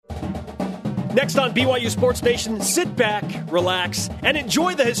Next on BYU Sports Nation, sit back, relax, and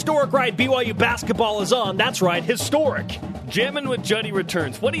enjoy the historic ride BYU basketball is on. That's right, historic. Jammin' with Juddy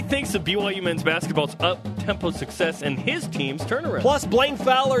returns. What he thinks of BYU men's basketball's up-tempo success and his team's turnaround. Plus, Blaine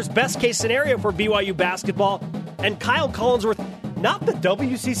Fowler's best-case scenario for BYU basketball, and Kyle Collinsworth, not the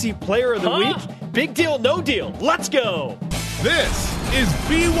WCC Player of the Week. Big deal, no deal. Let's go. This is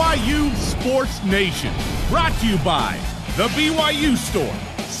BYU Sports Nation, brought to you by The BYU Store.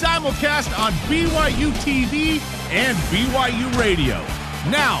 Simulcast on BYU TV and BYU Radio.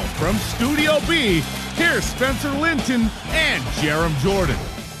 Now, from Studio B, here's Spencer Linton and Jerem Jordan.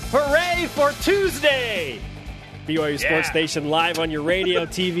 Hooray for Tuesday! BYU Sports Nation live on your radio,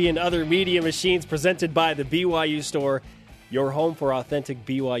 TV, and other media machines, presented by the BYU Store, your home for authentic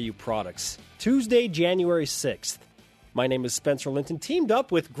BYU products. Tuesday, January 6th. My name is Spencer Linton, teamed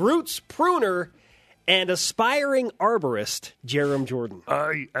up with Groot's pruner and aspiring arborist, Jerem Jordan.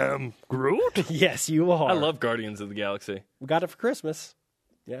 I am Groot? Yes, you are. I love Guardians of the Galaxy. We got it for Christmas.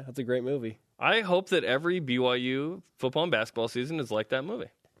 Yeah, that's a great movie. I hope that every BYU football and basketball season is like that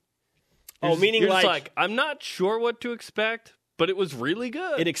movie. Meaning you're just like, I'm not sure what to expect, but it was really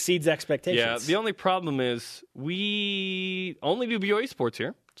good. It exceeds expectations. Yeah, the only problem is we only do BYU sports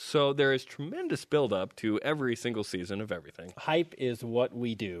here, so there is tremendous build-up to every single season of everything. Hype is what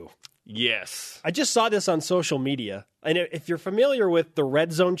we do. Yes. I just saw this on social media. And if you're familiar with the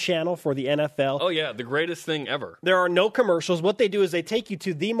Red Zone channel for the NFL. Oh, yeah, the greatest thing ever. There are no commercials. What they do is they take you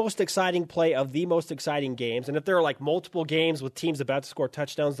to the most exciting play of the most exciting games. And if there are like multiple games with teams about to score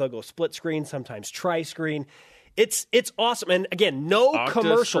touchdowns, they'll go split screen, sometimes tri-screen. It's awesome. And again, no Octa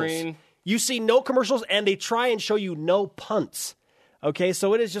commercials. Screen. You see no commercials, and they try and show you no punts. Okay,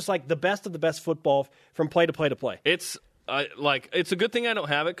 so it is just like the best of the best football from play to play to play. It's a good thing I don't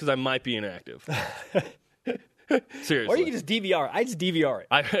have it because I might be inactive. Seriously. Or you can just DVR. I just DVR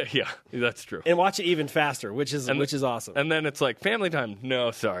it. Yeah, that's true. And watch it even faster, which is awesome. And then it's like family time.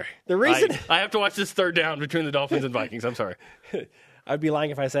 No, sorry. The reason I have to watch this third down between the Dolphins and Vikings. I'm sorry. I'd be lying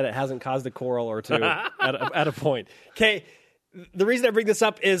if I said it hasn't caused a quarrel or two at a point. Okay, the reason I bring this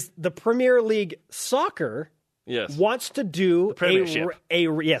up is the Premier League Soccer wants to do the Premiership.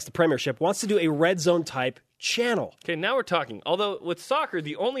 The Premiership wants to do a Red Zone type channel. Okay, now we're talking. Although with soccer,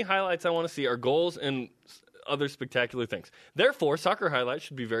 the only highlights I want to see are goals and other spectacular things. Therefore, soccer highlights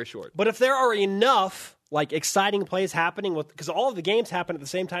should be very short. But if there are enough like exciting plays happening because all of the games happen at the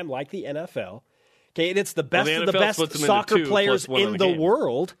same time, like the NFL. Okay, and it's the best of the best soccer players in the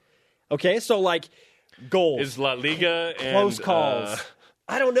world. Okay, so like goals is La Liga and close calls.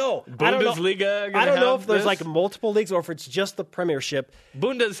 I don't know. Bundesliga. I don't know if there's like multiple leagues or if it's just the Premiership.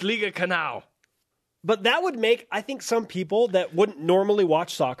 Bundesliga Canal. But that would make, I think, some people that wouldn't normally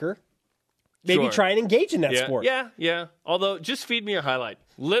watch soccer maybe try and engage in that sport. Yeah. Although, just feed me a highlight.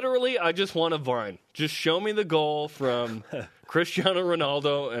 Literally, I just want a Vine. Just show me the goal from Cristiano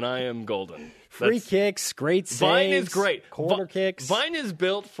Ronaldo, and I am golden. Free kicks, great saves. Vine is great. Corner kicks. Vine is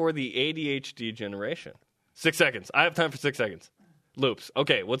built for the ADHD generation. 6 seconds. I have time for 6 seconds. Loops.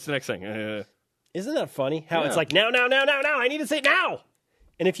 Okay, what's the next thing? Isn't that funny? How it's like, now. I need to say it now.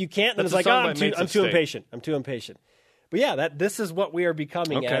 And if you can't, then it's like, I'm too impatient. I'm too impatient. But yeah, this is what we are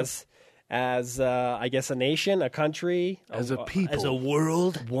becoming as I guess, a nation, a country, as a people, as a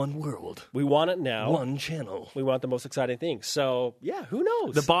world. One world. We want it now. One channel. We want the most exciting things. So yeah, who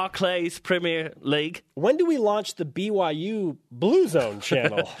knows? The Barclays Premier League. When do we launch the BYU Blue Zone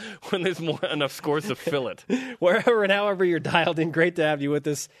channel? When there's enough scores to fill it. Wherever and however you're dialed in, great to have you with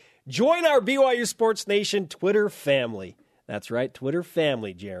us. Join our BYU Sports Nation Twitter family. That's right, Twitter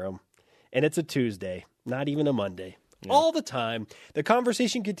family, Jerem. And it's a Tuesday, not even a Monday. Yeah. All the time. The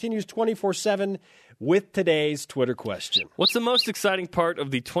conversation continues 24/7 with today's Twitter question. What's the most exciting part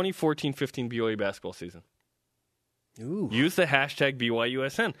of the 2014-15 BYU basketball season? Ooh. Use the hashtag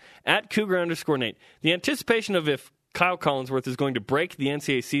BYUSN. At Cougar_Nate. The anticipation of if Kyle Collinsworth is going to break the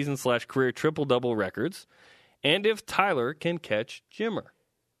NCAA season/career triple-double records, and if Tyler can catch Jimmer.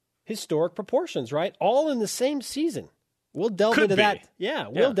 Historic proportions, right? All in the same season. We'll delve into that. Yeah,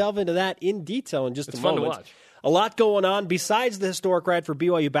 we'll delve into that in detail in just a moment. It's fun to watch. A lot going on besides the historic ride for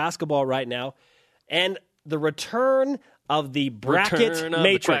BYU basketball right now, and the return of the bracket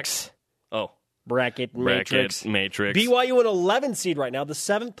matrix. Bracket matrix. BYU an 11 seed right now, the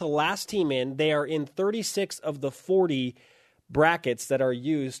 7th to last team in. They are in 36 of the 40 brackets that are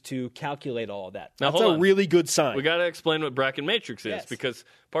used to calculate all of that. Now, that's a really good sign. We got to explain what bracket matrix is because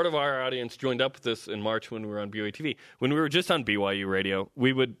part of our audience joined up with this in March when we were on BYU TV. When we were just on BYU Radio,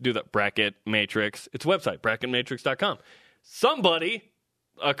 we would do the bracket matrix. It's a website, bracketmatrix.com. Somebody,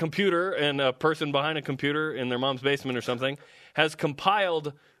 a computer and a person behind a computer in their mom's basement or something, has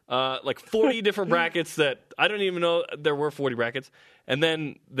compiled like 40 different brackets that I don't even know there were 40 brackets. And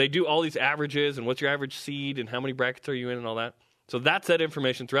then they do all these averages and what's your average seed and how many brackets are you in and all that. So that's that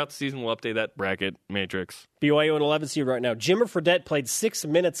information. Throughout the season, we'll update that bracket matrix. BYU in 11 seed right now. Jimmer Fredette played 6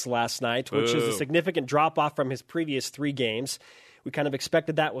 minutes last night, which is a significant drop-off from his previous 3 games. We kind of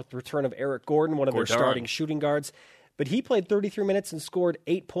expected that with the return of Eric Gordon, one of their starting shooting guards. But he played 33 minutes and scored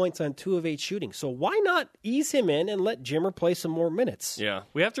 8 points on 2 of 8 shooting. So why not ease him in and let Jimmer play some more minutes? Yeah.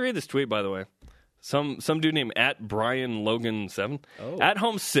 We have to read this tweet, by the way. Some dude named @BrianLogan7. At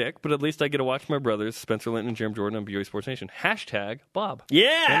home sick, but at least I get to watch my brothers, Spencer Linton and Jeremy Jordan on BYU Sports Nation. #Bob.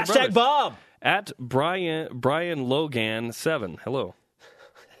 Yeah, #Bob. @BrianLogan7. Hello.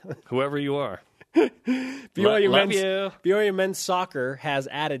 Whoever you are. BYU men's soccer has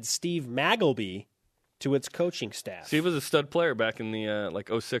added Steve Magleby to its coaching staff. Steve was a stud player back in the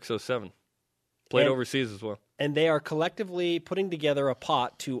 06, 07. Played overseas as well. And they are collectively putting together a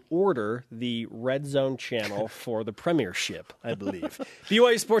pot to order the Red Zone channel for the Premiership, I believe.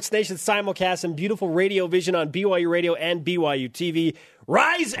 BYU Sports Nation simulcast and beautiful radio vision on BYU Radio and BYU TV.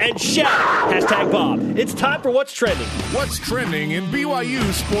 Rise and shout! #Bob. It's time for What's Trending. What's trending in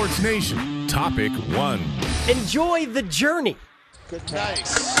BYU Sports Nation? Topic 1. Enjoy the journey. Good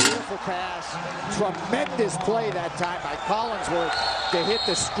pass. Beautiful pass. Tremendous play that time by Collinsworth to hit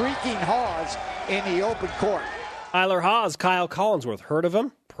the streaking Haws in the open court. Tyler Haws, Kyle Collinsworth. Heard of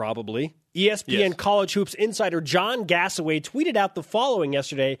him? Probably. ESPN College Hoops insider John Gassaway tweeted out the following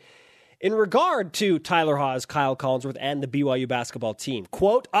yesterday in regard to Tyler Haws, Kyle Collinsworth, and the BYU basketball team.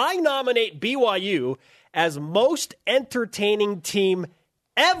 Quote, I nominate BYU as most entertaining team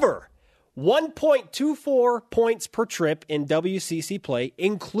ever. 1.24 points per trip in WCC play,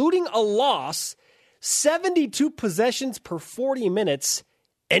 including a loss, 72 possessions per 40 minutes.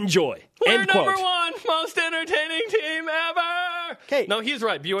 Enjoy. We're End quote. number 1 most entertaining team ever. Okay. No, he's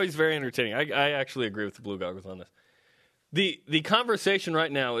right. BYU is very entertaining. I actually agree with the Blue Goggles on this. The conversation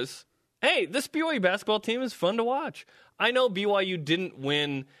right now is, hey, this BYU basketball team is fun to watch. I know BYU didn't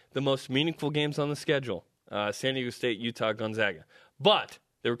win the most meaningful games on the schedule, San Diego State, Utah, Gonzaga. But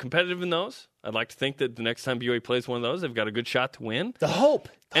they were competitive in those. I'd like to think that the next time BYU plays one of those, they've got a good shot to win. The hope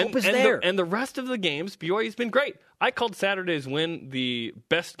is there. And the rest of the games, BYU's been great. I called Saturday's win the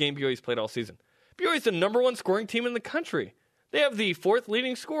best game BYU's played all season. BYU's the number 1 scoring team in the country. They have the 4th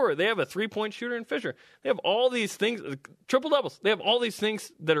leading scorer. They have a 3-point shooter in Fisher. They have all these things, triple doubles. They have all these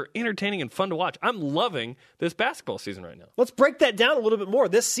things that are entertaining and fun to watch. I'm loving this basketball season right now. Let's break that down a little bit more.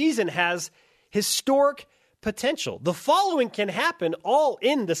 This season has historic potential. The following can happen all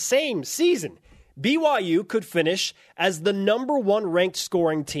in the same season. BYU could finish as the number 1 ranked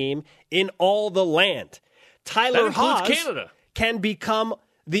scoring team in all the land. Tyler Haws Canada. Can become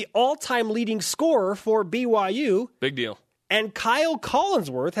the all-time leading scorer for BYU. Big deal. And Kyle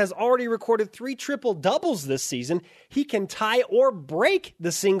Collinsworth has already recorded 3 triple-doubles this season. He can tie or break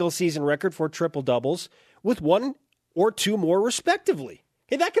the single-season record for triple-doubles with 1 or 2 more respectively.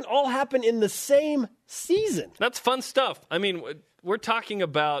 Okay, that can all happen in the same season. That's fun stuff. I mean, we're talking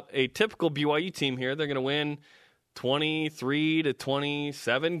about a typical BYU team here. They're going to win 23 to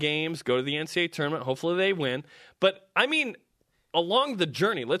 27 games, go to the NCAA tournament. Hopefully they win. But, I mean, along the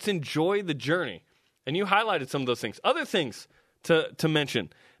journey, let's enjoy the journey. And you highlighted some of those things. Other things to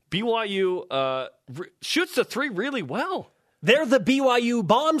mention. BYU shoots the 3 really well. They're the BYU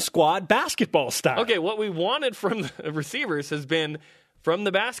bomb squad basketball style. Okay, what we wanted from the receivers has been from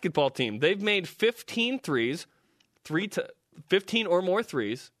the basketball team. They've made 15 threes, 15 or more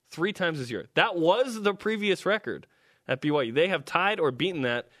threes, 3 times this year. That was the previous record at BYU. They have tied or beaten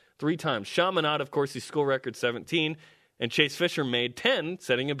that 3 times. Chaminade, of course, the school record 17, and Chase Fisher made 10,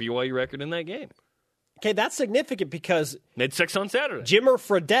 setting a BYU record in that game. Okay, that's significant because made 6 on Saturday. Jimmer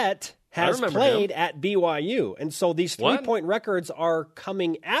Fredette has played at BYU, and so these 3-point records are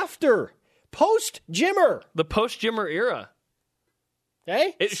coming after post-Jimmer. The post-Jimmer era.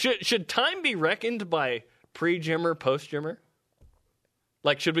 Okay? Should time be reckoned by pre-Jimmer, post-Jimmer?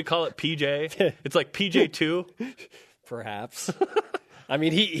 Like, should we call it PJ? It's like PJ2? Perhaps. I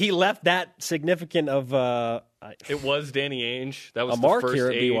mean, he left that significant of... it was Danny Ainge. That was the first here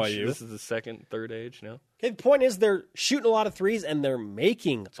at age. BYU. This is the second, third age now. Okay, the point is they're shooting a lot of threes, and they're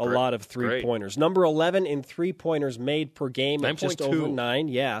making a lot of three-pointers. Number 11 in three-pointers made per game at just over 9.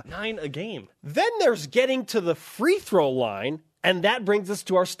 Yeah. 9 a game. Then there's getting to the free throw line, and that brings us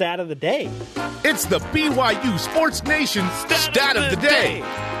to our stat of the day. It's the BYU Sports Nation stat of the day.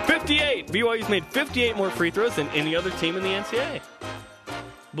 58. BYU's made 58 more free throws than any other team in the NCAA.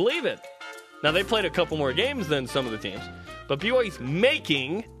 Believe it. Now, they played a couple more games than some of the teams, but BYU's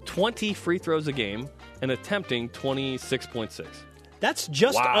making 20 free throws a game and attempting 26.6. That's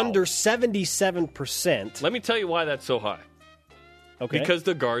just under 77%. Let me tell you why that's so high. Okay. Because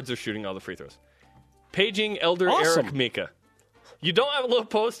the guards are shooting all the free throws. Paging Elder Awesome. Eric Mika. You don't have a low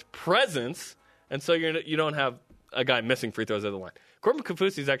post presence, and so you don't have a guy missing free throws at the line. Corbin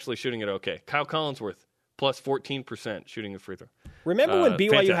Kaufusi is actually shooting it okay. Kyle Collinsworth, plus 14% shooting the free throw. Remember when BYU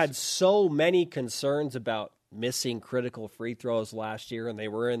fantastic. had so many concerns about missing critical free throws last year, and they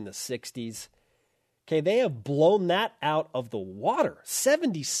were in the 60s? Okay, they have blown that out of the water.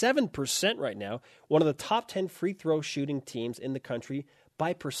 77% right now. One of the top 10 free throw shooting teams in the country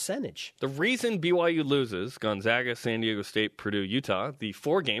by percentage. The reason BYU loses Gonzaga, San Diego State, Purdue, Utah, the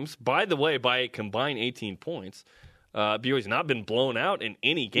 4 games, by the way, by a combined 18 points, BYU's not been blown out in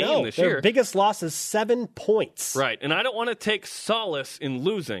any game this year. Their biggest loss is 7 points. Right, and I don't want to take solace in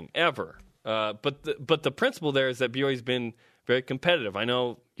losing ever. But the principle there is that BYU's been very competitive. I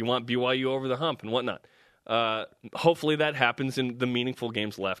know you want BYU over the hump and whatnot. Hopefully that happens in the meaningful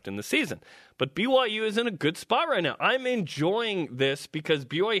games left in the season. But BYU is in a good spot right now. I'm enjoying this because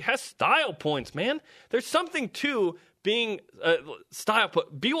BYU has style points, man. There's something to being style.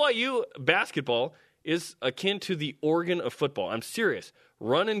 BYU basketball is akin to the Oregon of football. I'm serious.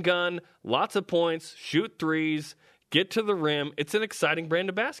 Run and gun, lots of points, shoot threes, get to the rim. It's an exciting brand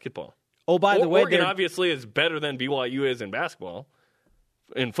of basketball. Oh, by the way, Oregon obviously is better than BYU is in basketball.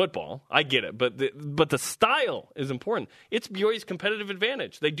 In football, I get it, but the style is important. It's BYU's competitive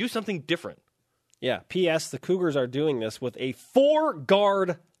advantage. They do something different. Yeah, P.S. the Cougars are doing this with a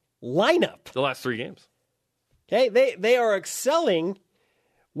 4-guard lineup. The last 3 games. Okay, they are excelling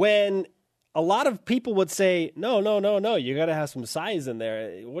when a lot of people would say, no, you got to have some size in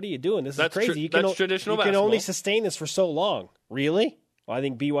there. What are you doing? This is crazy. That's traditional basketball. You can only basketball. sustain this for so long. Really? Well, I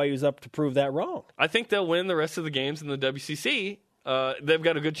think BYU's up to prove that wrong. I think they'll win the rest of the games in the WCC. They've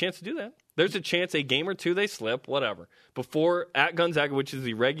got a good chance to do that. There's a chance a game or two they slip, whatever. Before at Gonzaga, which is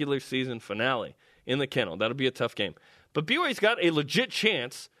the regular season finale in the Kennel. That'll be a tough game. But BYU's got a legit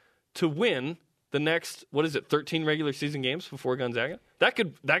chance to win the next, 13 regular season games before Gonzaga? That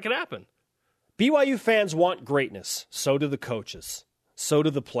could happen. BYU fans want greatness. So do the coaches. So do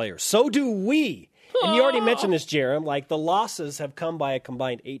the players. So do we. And you already mentioned this, Jerem. Like, the losses have come by a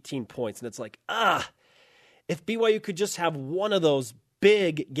combined 18 points. And it's like, if BYU could just have one of those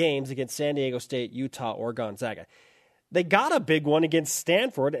big games against San Diego State, Utah, or Gonzaga. They got a big one against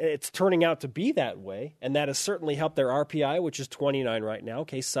Stanford. It's turning out to be that way, and that has certainly helped their RPI, which is 29 right now.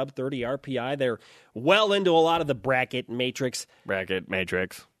 Okay, sub 30 RPI. They're well into a lot of the bracket matrix.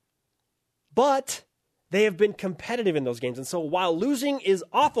 But they have been competitive in those games. And so while losing is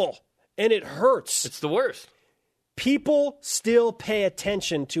awful and it hurts, it's the worst. People still pay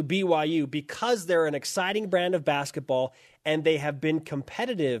attention to BYU because they're an exciting brand of basketball and they have been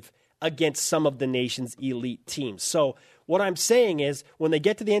competitive against some of the nation's elite teams. So what I'm saying is when they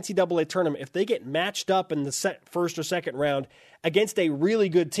get to the NCAA tournament, if they get matched up in the first or second round against a really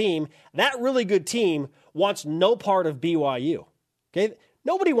good team, that really good team wants no part of BYU. Okay?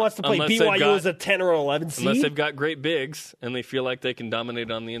 Nobody wants to play BYU as a 10 or 11 seed. Unless they've got great bigs and they feel like they can dominate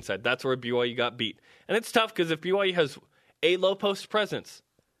on the inside. That's where BYU got beat. And it's tough because if BYU has a low post presence,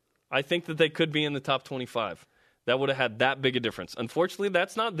 I think that they could be in the top 25. That would have had that big a difference. Unfortunately,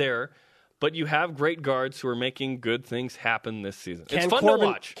 that's not there, but you have great guards who are making good things happen this season. It's fun to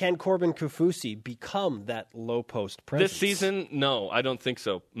watch. Can Corbin Kaufusi become that low post presence? This season, no, I don't think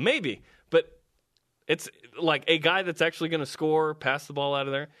so. Maybe, but it's like a guy that's actually going to score, pass the ball out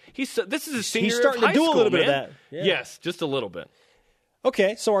of there. This is a senior. He's starting of high to do school, a little man. bit of that. Yeah. Yes, just a little bit.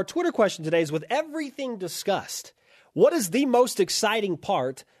 Okay, so our Twitter question today is, with everything discussed, what is the most exciting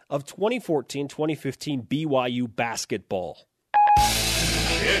part of 2014-2015 BYU basketball?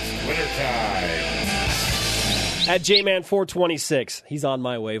 It's Twitter time. At JMan426, he's on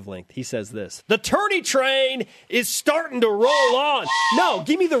my wavelength. He says this: the tourney train is starting to roll on. No,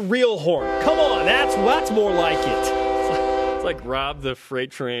 give me the real horn. Come on, that's more like it. It's like Rob the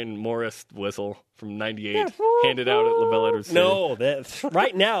Freight Train Morris whistle from '98, handed out at LaBelle Edwards Stadium. No,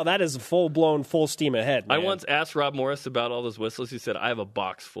 right now that is full-blown, full steam ahead, man. I once asked Rob Morris about all those whistles. He said, I have a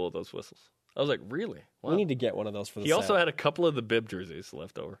box full of those whistles. I was like, really? Wow. We need to get one of those for the set. He also had a couple of the bib jerseys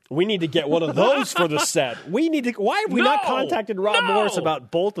left over. We need to get one of those for the set. Why have we not contacted Rob Morris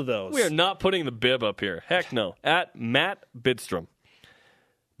about both of those? We are not putting the bib up here. Heck no. At Matt Bidstrup.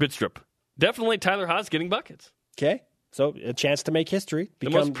 Definitely Tyler Haws getting buckets. Okay. So a chance to make history. The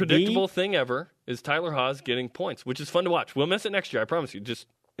most predictable thing ever is Tyler Haws getting points, which is fun to watch. We'll miss it next year, I promise you. Just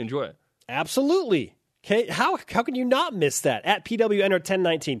enjoy it. Absolutely. Okay. How can you not miss that? At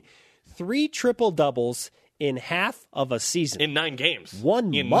PWNR1019. 3 triple-doubles in half of a season. In 9 games.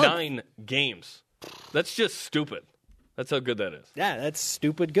 1 in month. 9 games. That's just stupid. That's how good that is. Yeah, that's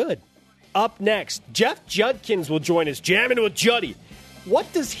stupid good. Up next, Jeff Judkins will join us, jamming with Juddy.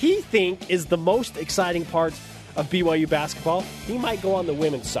 What does he think is the most exciting part of BYU basketball? He might go on the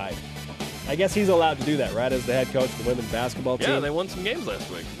women's side. I guess he's allowed to do that, right, as the head coach of the women's basketball team? Yeah, they won some games last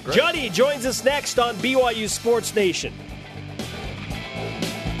week. Great. Juddy joins us next on BYU Sports Nation.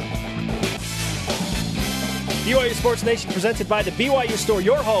 BYU Sports Nation presented by the BYU Store,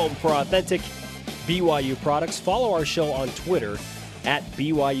 your home for authentic BYU products. Follow our show on Twitter at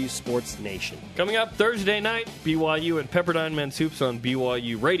BYU Sports Nation. Coming up Thursday night, BYU and Pepperdine Men's Hoops on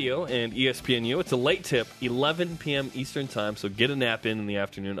BYU Radio and ESPNU. It's a late tip, 11 p.m. Eastern Time, so get a nap in the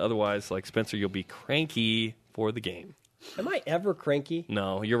afternoon. Otherwise, like Spencer, you'll be cranky for the game. Am I ever cranky?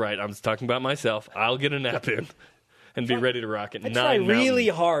 No, you're right. I'm just talking about myself. I'll get a nap in and be ready to rock it. I try really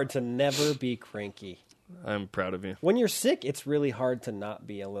hard to never be cranky. I'm proud of you. When you're sick, it's really hard to not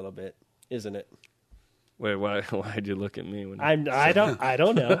be a little bit, isn't it? Wait, why'd you look at me? I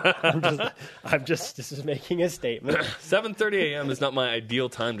don't know. I'm just making a statement. 7:30 a.m. is not my ideal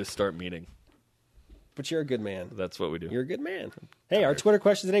time to start meeting. But you're a good man. That's what we do. You're a good man. Hey, our Twitter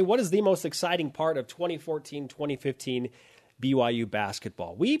question today, what is the most exciting part of 2014-2015 BYU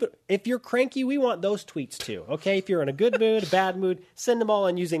basketball? If you're cranky, we want those tweets too. Okay, if you're in a good mood, a bad mood, send them all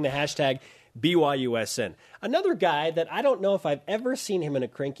in using the hashtag BYUSN. Another guy that I don't know if I've ever seen him in a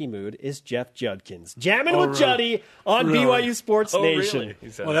cranky mood is Jeff Judkins. Jamming with Juddy on BYU Sports Nation.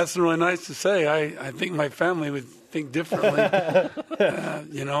 Really? Well, that's really nice to say. I think my family would think differently.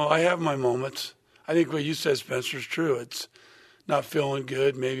 I have my moments. I think what you said, Spencer, is true. It's not feeling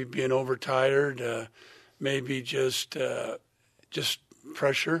good, maybe being overtired, maybe just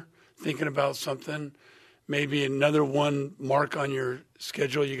pressure, thinking about something. Maybe another one mark on your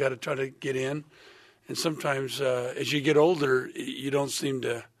schedule you got to try to get in. And sometimes as you get older, you don't seem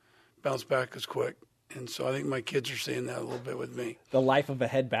to bounce back as quick. And so I think my kids are seeing that a little bit with me. The life of a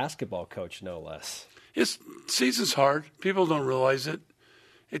head basketball coach, no less. Season's hard. People don't realize it.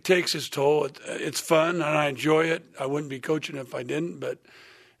 It takes its toll. It's fun, and I enjoy it. I wouldn't be coaching if I didn't, but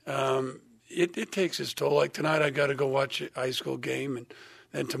it takes its toll. Like tonight I got to go watch a high school game, and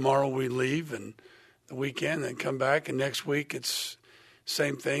then tomorrow we leave, and the weekend, then come back, and next week it's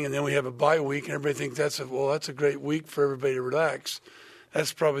same thing, and then we have a bye week, and everybody thinks that's a great week for everybody to relax.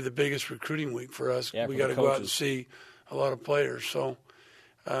 That's probably the biggest recruiting week for us. Yeah, we got to go out and see a lot of players. So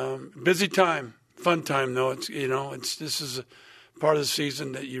busy time, fun time though. This is a part of the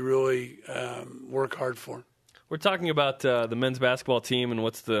season that you really work hard for. We're talking about the men's basketball team and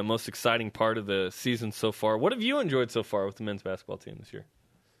what's the most exciting part of the season so far. What have you enjoyed so far with the men's basketball team this year?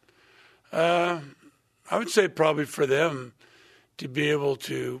 I would say probably for them to be able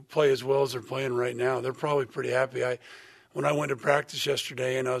to play as well as they're playing right now, they're probably pretty happy. When I went to practice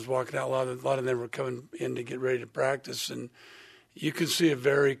yesterday and I was walking out, a lot of them were coming in to get ready to practice, and you can see a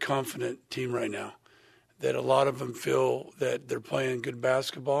very confident team right now. That a lot of them feel that they're playing good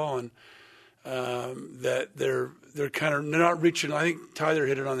basketball and that they're not reaching. I think Tyler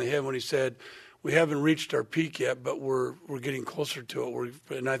hit it on the head when he said we haven't reached our peak yet, but we're getting closer to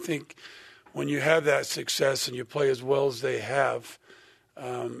it. And I think when you have that success and you play as well as they have,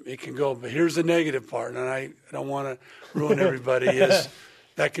 it can go. But here's the negative part, and I don't want to ruin everybody, is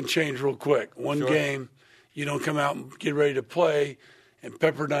that can change real quick. One game, you don't come out and get ready to play, and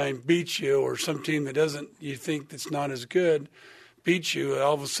Pepperdine beats you, or some team that you think that's not as good beats you,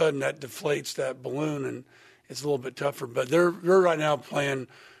 all of a sudden that deflates that balloon, and it's a little bit tougher. But they're right now playing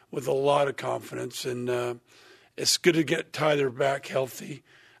with a lot of confidence, and it's good to get Tyler back healthy.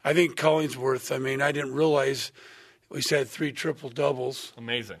 I think Collingsworth, I didn't realize we had 3 triple-doubles.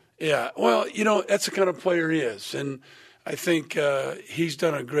 Amazing. Yeah, well, that's the kind of player he is. And I think he's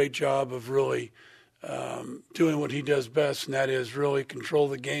done a great job of really doing what he does best, and that is really control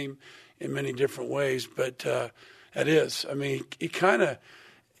the game in many different ways. But that is,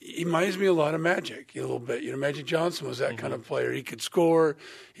 he reminds me a lot of Magic, a little bit. Magic Johnson was that kind of player. He could score,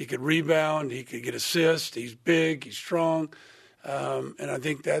 he could rebound, he could get assists. He's big, he's strong. And I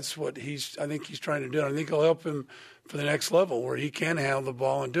think that's what he's trying to do. And I think it'll help him for the next level where he can handle the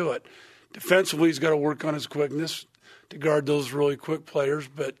ball and do it. Defensively, he's got to work on his quickness to guard those really quick players,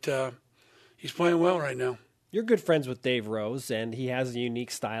 but he's playing well right now. You're good friends with Dave Rose, and he has a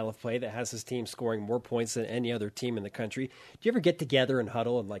unique style of play that has his team scoring more points than any other team in the country. Do you ever get together and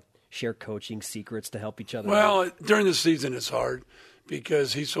huddle and share coaching secrets to help each other out? Well, during the season it's hard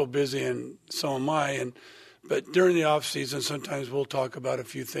because he's so busy and so am I. But during the off season, sometimes we'll talk about a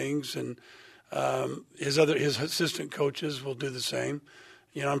few things, and his assistant coaches will do the same.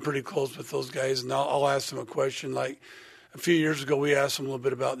 I'm pretty close with those guys, and I'll ask them a question like, a few years ago we asked them a little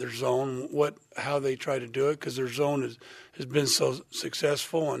bit about their zone, how they try to do it, because their zone has been so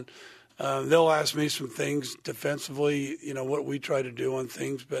successful, and they'll ask me some things defensively, what we try to do on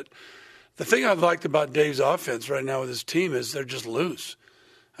things. But the thing I've liked about Dave's offense right now with his team is they're just loose.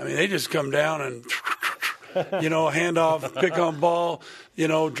 I mean, they just come down and, hand off, pick on ball,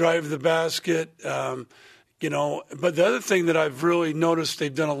 drive the basket, But the other thing that I've really noticed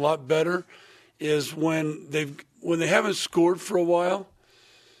they've done a lot better is when they haven't scored for a while,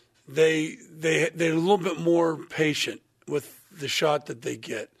 they're a little bit more patient with the shot that they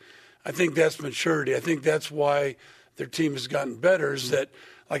get. I think that's maturity. I think that's why their team has gotten better, is that,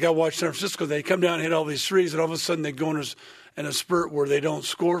 like I watched San Francisco, they come down and hit all these threes, and all of a sudden they go in a spurt where they don't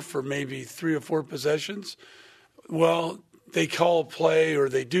score for maybe 3 or 4 possessions. Well, they call a play or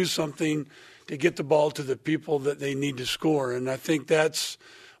they do something to get the ball to the people that they need to score, and I think that's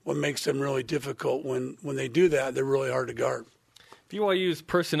what makes them really difficult. When they do that, they're really hard to guard. BYU's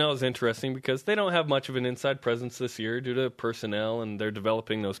personnel is interesting because they don't have much of an inside presence this year due to personnel, and they're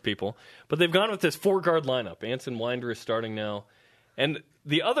developing those people. But they've gone with this 4-guard lineup. Anson Winder is starting now. And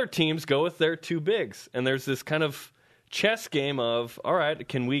the other teams go with their 2 bigs. And there's this kind of chess game of, all right,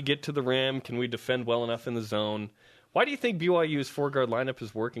 can we get to the rim? Can we defend well enough in the zone? Why do you think BYU's 4-guard lineup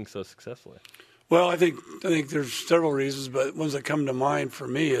is working so successfully? Well, I think there's several reasons, but ones that come to mind for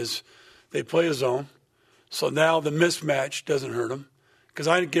me is they play a zone. So now the mismatch doesn't hurt them. Because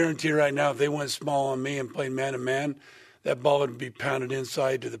I guarantee right now, if they went small on me and played man-to-man, that ball would be pounded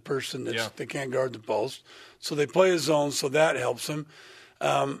inside to the person that can't guard the post. So they play a zone, so that helps them.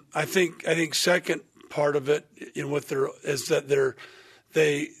 I think second part of it is that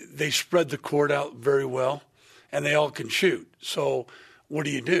they spread the court out very well, and they all can shoot. So what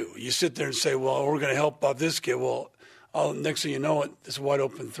do? You sit there and say, well, we're going to help out this kid. Well, next thing you know, it's a wide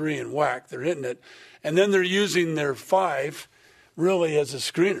open 3 and whack. They're hitting it. And then they're using their 5 really as a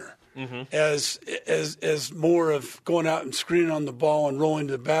screener, as more of going out and screening on the ball and rolling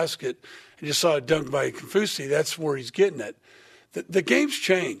to the basket. I just saw a dunk by Konfusi. That's where he's getting it. The game's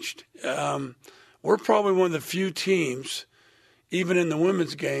changed. We're probably one of the few teams, even in the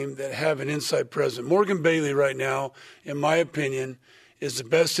women's game, that have an inside presence. Morgan Bailey right now, in my opinion, is the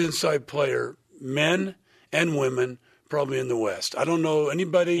best inside player, men and women, probably in the West. I don't know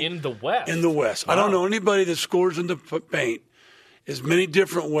anybody in the West. Wow. I don't know anybody that scores in the paint as many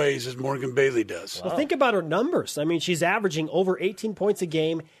different ways as Morgan Bailey does. Well, think about her numbers. I mean, she's averaging over 18 points a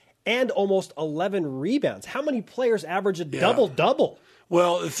game and almost 11 rebounds. How many players average a double-double?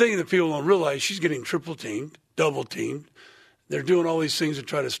 Well, the thing that people don't realize, she's getting triple-teamed, double-teamed. They're doing all these things to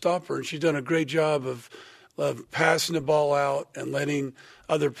try to stop her, and she's done a great job of passing the ball out and letting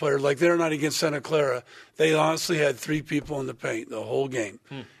other players, like they're not against Santa Clara, they honestly had 3 people in the paint the whole game.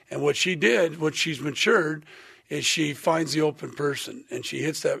 And what she did, what she's matured, is she finds the open person, and she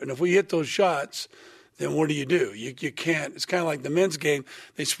hits that. And if we hit those shots, then what do? You can't. It's kind of like the men's game.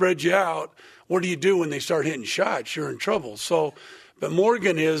 They spread you out. What do you do when they start hitting shots? You're in trouble. So, but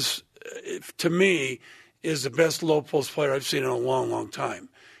Morgan is, to me, is the best low post player I've seen in a long, long time.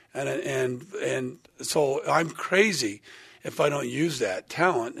 And so I'm crazy if I don't use that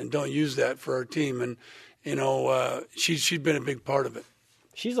talent and don't use that for our team. And, she's been a big part of it.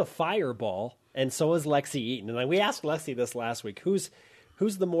 She's a fireball, and so is Lexi Eaton. And we asked Lexi this last week. Who's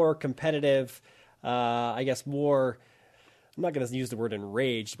the more competitive, more – I'm not going to use the word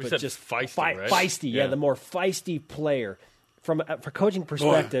enraged, but just feisty, right? Feisty, yeah, the more feisty player. From a coaching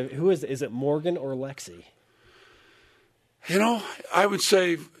perspective, who is it Morgan or Lexi? I would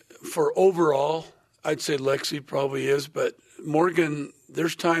say for overall, I'd say Lexi probably is, but Morgan,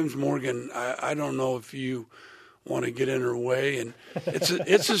 there's times Morgan, I don't know if you want to get in her way, and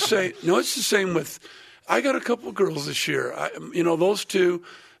it's the same. No, it's the same with. I got a couple girls this year. Those two,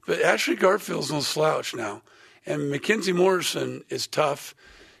 but Ashley Garfield's no slouch now, and Mackenzie Morrison is tough,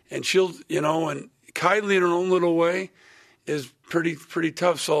 and she'll, and Kylie in her own little way is pretty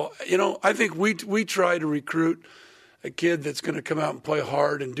tough. So I think we try to recruit a kid that's going to come out and play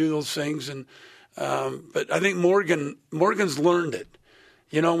hard and do those things, and but I think Morgan's learned it.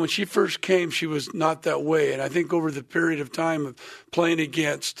 When she first came, she was not that way. And I think over the period of time of playing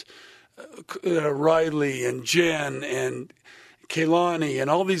against Riley and Jen and Kaylani and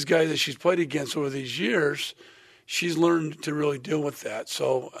all these guys that she's played against over these years, she's learned to really deal with that.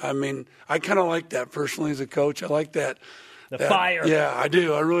 So, I kind of like that personally as a coach. I like that. The fire. Yeah, I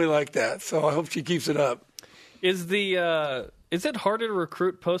do. I really like that. So I hope she keeps it up. Is it harder to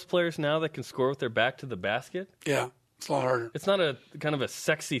recruit post players now that can score with their back to the basket? Yeah. It's a lot harder. It's not a kind of a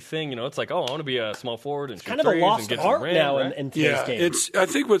sexy thing, It's like, I want to be a small forward and it's shoot kind of a lost and get art rim, now right? in today's game. I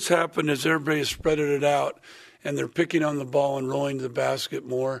think what's happened is everybody has spread it out, and they're picking on the ball and rolling to the basket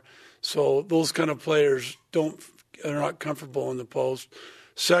more. So those kind of players are not comfortable in the post.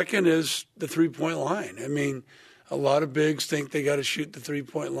 Second is the three-point line. I mean, a lot of bigs think they got to shoot the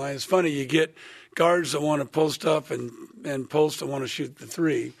three-point line. It's funny, you get guards that want to post up and post and want to shoot the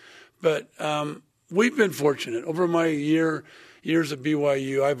three. But we've been fortunate. Over my years at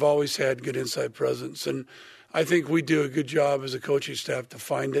BYU, I've always had good inside presence. And I think we do a good job as a coaching staff to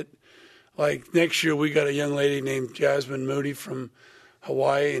find it. Like next year, we got a young lady named Jasmine Moody from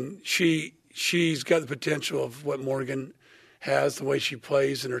Hawaii, and she's got the potential of what Morgan has, the way she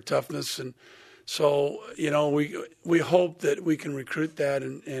plays and her toughness. And so, we hope that we can recruit that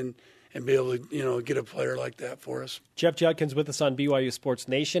and be able to, get a player like that for us. Jeff Judkins with us on BYU Sports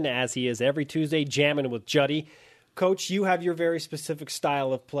Nation, as he is every Tuesday, jamming with Juddy. Coach, you have your very specific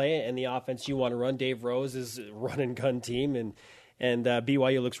style of play and the offense you want to run. Dave Rose is a run-and-gun team, and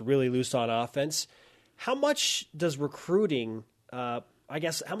BYU looks really loose on offense. How much does recruiting, how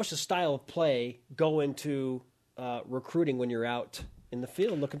much does style of play go into recruiting when you're out in the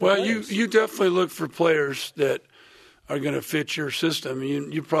field looking for players? Well, you definitely look for players that are going to fit your system.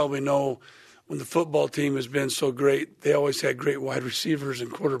 You probably know when the football team has been so great, they always had great wide receivers and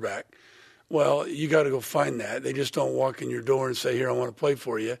quarterback. Well, you got to go find that. They just don't walk in your door and say, here, I want to play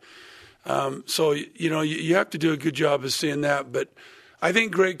for you. So, you have to do a good job of seeing that. But I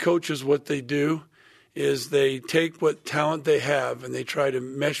think great coaches, what they do is they take what talent they have and they try to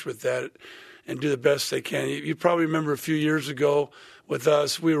mesh with that and do the best they can. You probably remember a few years ago with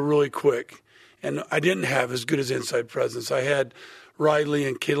us, we were really quick. And I didn't have as good as inside presence. I had Riley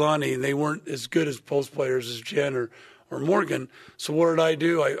and Kehlani, and they weren't as good as post players as Jen or Morgan. So what did I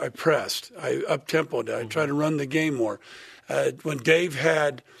do? I pressed. I up-tempoed it. I tried to run the game more. When Dave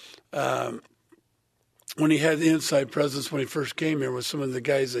had when he had the inside presence when he first came here with some of the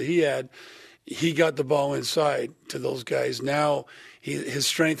guys that he got the ball inside to those guys. Now his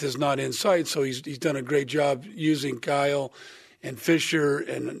strength is not inside, so he's done a great job using Kyle and Fisher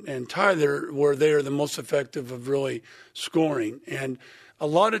and Tyler, where they are the most effective of really scoring. And a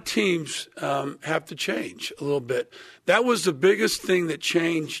lot of teams have to change a little bit. That was the biggest thing that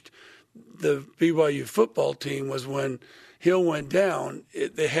changed the BYU football team was when Hill went down.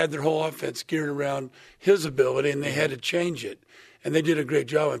 They had their whole offense geared around his ability, and they had to change it. And they did a great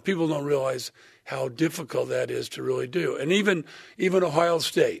job. And people don't realize how difficult that is to really do. And even Ohio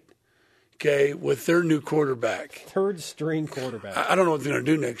State, okay, with their new quarterback. Third-string quarterback. I don't know what they're going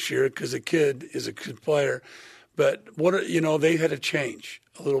to do next year because the kid is a good player. But, they had to change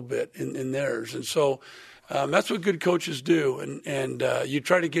a little bit in theirs. And so that's what good coaches do. And you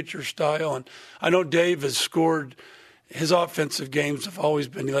try to get your style. And I know Dave has scored – his offensive games have always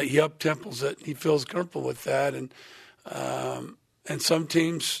been he up-tempos it. He feels comfortable with that. And some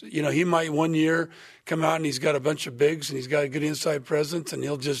teams, he might one year come out and he's got a bunch of bigs and he's got a good inside presence and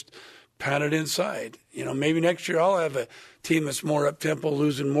he'll just pound it inside. Maybe next year I'll have a team that's more up-tempo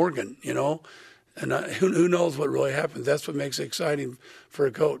losing Morgan, And who knows what really happens. That's what makes it exciting for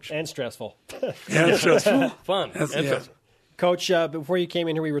a coach. And stressful. And stressful. Fun. And stressful. Coach, before you came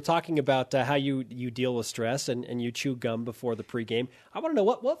in here, we were talking about how you deal with stress and you chew gum before the pregame. I want to know,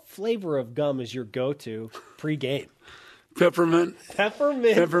 what flavor of gum is your go-to pregame? Peppermint.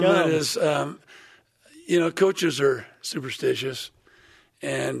 Peppermint gum. Is, coaches are superstitious.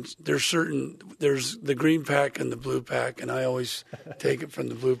 And there's the green pack and the blue pack, and I always take it from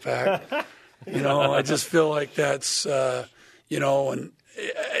the blue pack. I just feel like that's, and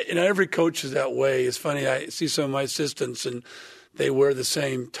every coach is that way. It's funny, I see some of my assistants and they wear the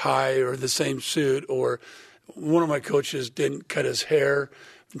same tie or the same suit, or one of my coaches didn't cut his hair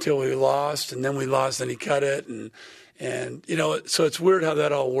until we lost, and then we lost and he cut it. And so it's weird how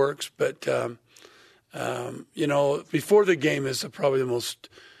that all works. But, before the game is probably the most,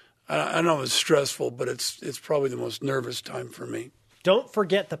 I know it's stressful, but it's probably the most nervous time for me. Don't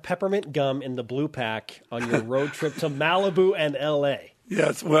forget the peppermint gum in the blue pack on your road trip to Malibu and L.A.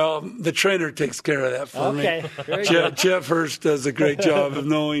 Yes, well, the trainer takes care of that for me. Okay, Jeff Hurst does a great job of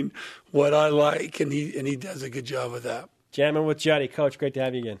knowing what I like, and he does a good job of that. Jamming with Juddy. Coach, great to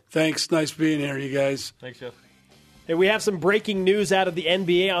have you again. Thanks. Nice being here, you guys. Thanks, Jeff. Hey, we have some breaking news out of the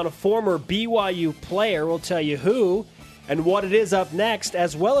NBA on a former BYU player. We'll tell you who and what it is up next,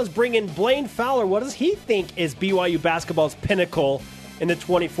 as well as bring in Blaine Fowler. What does he think is BYU basketball's pinnacle in the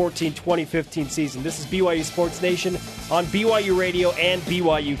 2014-2015 season? This is BYU Sports Nation on BYU Radio and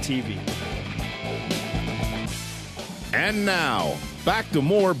BYU TV. And now, back to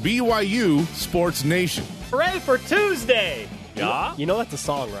more BYU Sports Nation. Hooray for Tuesday! Yeah? You know that's a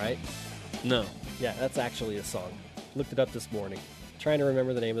song, right? No. Yeah, that's actually a song. Looked it up this morning. Trying to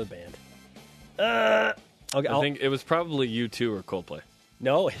remember the name of the band. Okay, I think it was probably U2 or Coldplay.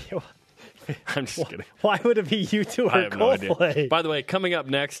 No. I'm just kidding. Why would it be U2 or I have no idea. Coldplay? By the way, coming up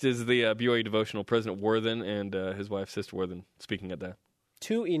next is the BYU devotional President Worthen and his wife, Sister Worthen, speaking at that.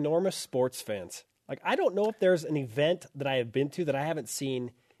 Two enormous sports fans. Like, I don't know if there's an event that I have been to that I haven't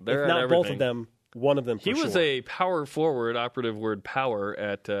seen. They're if not at both everything. of them, one of them for He was sure. a power forward, operative word power,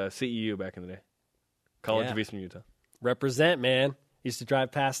 at CEU back in the day. College Yeah. of Eastern Utah. Represent, man. Used to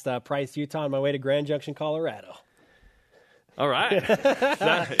drive past Price, Utah on my way to Grand Junction, Colorado. All right.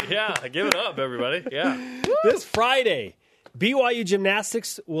 Yeah, give it up, everybody. Yeah. This Friday, BYU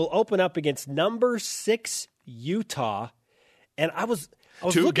Gymnastics will open up against number 6 Utah. And I was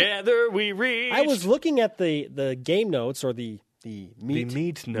Together we reach. I was looking at the game notes or the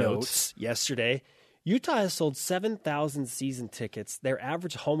meet notes yesterday. Utah has sold 7,000 season tickets. Their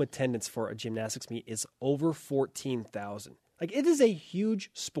average home attendance for a gymnastics meet is over 14,000. Like, it is a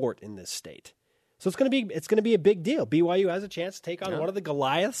huge sport in this state. So it's going to be a big deal. BYU has a chance to take on one of the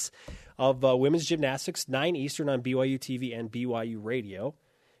Goliaths of women's gymnastics, 9 Eastern on BYU TV and BYU Radio.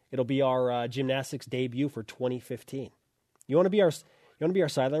 It'll be our gymnastics debut for 2015. You want to be our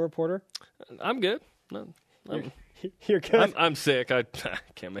sideline reporter? I'm good. No, You're good. I'm sick. I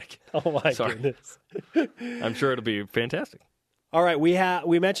can't make it. Oh my Sorry. goodness. I'm sure it'll be fantastic. All right,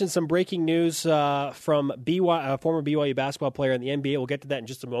 we mentioned some breaking news from former BYU basketball player in the NBA. We'll get to that in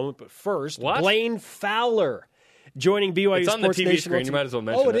just a moment. But first, What? Blaine Fowler joining BYU It's on Sports the TV Nation. screen. You might as well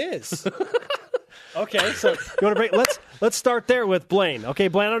mention it is. Okay, so you want to break? Let's start there with Blaine. Okay,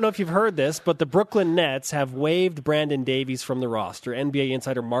 Blaine, I don't know if you've heard this, but the Brooklyn Nets have waived Brandon Davies from the roster. NBA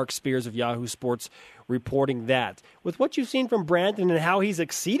insider Mark Spears of Yahoo Sports reporting that. With what you've seen from Brandon and how he's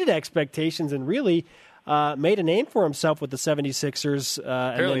exceeded expectations and really made a name for himself with the 76ers.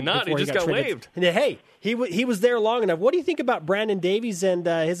 Apparently not. He just got waived. And hey, he was there long enough. What do you think about Brandon Davies and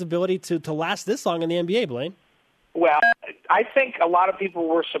his ability to last this long in the NBA, Blaine? Well, I think a lot of people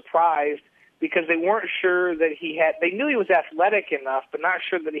were surprised because they weren't sure that they knew he was athletic enough, but not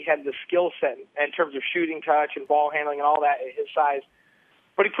sure that he had the skill set in terms of shooting touch and ball handling and all that at his size.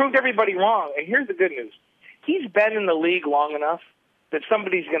 But he proved everybody wrong. And here's the good news. He's been in the league long enough that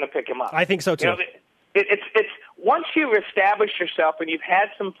somebody's going to pick him up. I think so, too. You know, it's once you establish yourself and you've had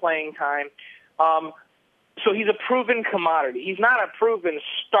some playing time, so he's a proven commodity. He's not a proven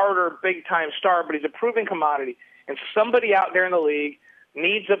starter, big-time star, but he's a proven commodity. And somebody out there in the league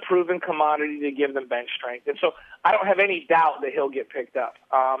needs a proven commodity to give them bench strength. And so I don't have any doubt that he'll get picked up.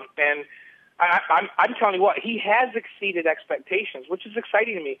 And I'm telling you what, he has exceeded expectations, which is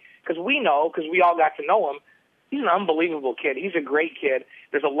exciting to me because we all got to know him, he's an unbelievable kid. He's a great kid.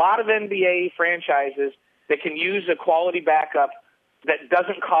 There's a lot of NBA franchises that can use a quality backup that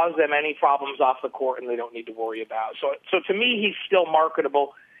doesn't cause them any problems off the court and they don't need to worry about. So to me, he's still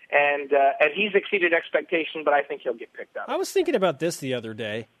marketable. And he's exceeded expectations, but I think he'll get picked up. I was thinking about this the other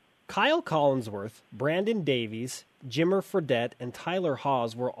day. Kyle Collinsworth, Brandon Davies, Jimmer Fredette, and Tyler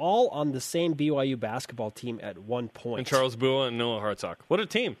Haws were all on the same BYU basketball team at one point. And Charles Bua and Noah Hartsock. What a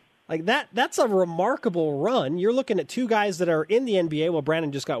team. Like that's a remarkable run. You're looking at two guys that are in the NBA. Well,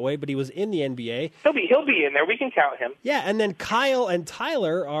 Brandon just got waived, but he was in the NBA. He'll be in there. We can count him. Yeah, and then Kyle and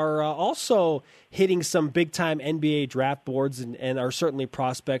Tyler are also hitting some big-time NBA draft boards and are certainly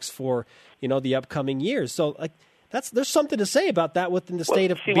prospects for, the upcoming years. So there's something to say about that within the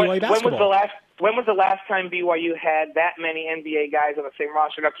state of BYU basketball. When was the last time BYU had that many NBA guys on the same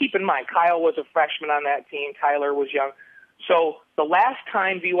roster? Now, keep in mind, Kyle was a freshman on that team. Tyler was young. So the last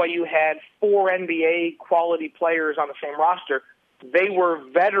time BYU had 4 NBA quality players on the same roster, they were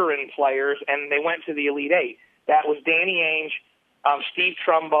veteran players, and they went to the Elite Eight. That was Danny Ainge, Steve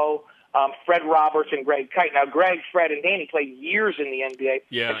Trumbo, Fred Roberts, and Greg Kite. Now, Greg, Fred, and Danny played years in the NBA.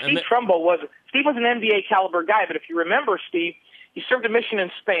 Yeah, and Steve was an NBA caliber guy, but if you remember, Steve, he served a mission in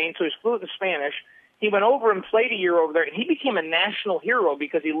Spain, so he's fluent in Spanish. He went over and played a year over there, and he became a national hero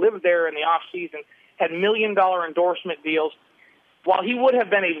because he lived there in the off-season, had $1 million endorsement deals. While he would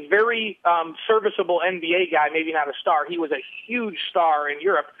have been a very serviceable NBA guy, maybe not a star, he was a huge star in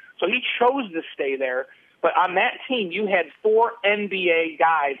Europe, so he chose to stay there. But on that team, you had 4 NBA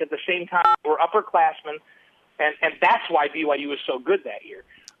guys at the same time who were upperclassmen, and that's why BYU was so good that year.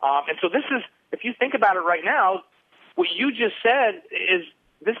 And so this is, if you think about it right now, what you just said is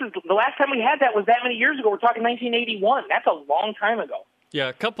this is the last time we had that was that many years ago. We're talking 1981. That's a long time ago. Yeah,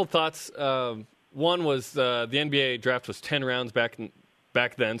 a couple thoughts. One was the NBA draft was 10 rounds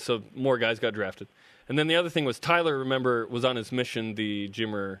back then, so more guys got drafted. And then the other thing was Tyler, remember, was on his mission the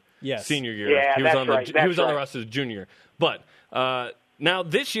Jimmer senior year. Yeah, he was that's on right. He was on the roster as junior. But Now,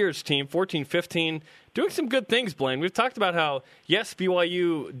 this year's team, 14-15, doing some good things, Blaine. We've talked about how, yes,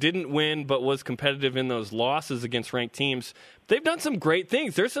 BYU didn't win but was competitive in those losses against ranked teams. They've done some great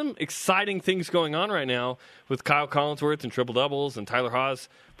things. There's some exciting things going on right now with Kyle Collinsworth and triple-doubles and Tyler Haws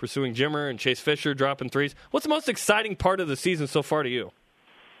pursuing Jimmer and Chase Fisher dropping threes. What's the most exciting part of the season so far to you?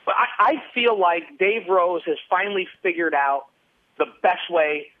 Well, I feel like Dave Rose has finally figured out the best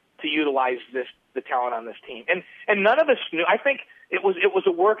way to utilize the talent on this team. And none of us knew. I think it was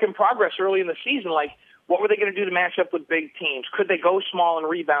a work in progress early in the season. Like, what were they going to do to match up with big teams? Could they go small and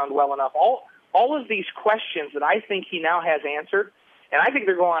rebound well enough? All of these questions that I think he now has answered, and I think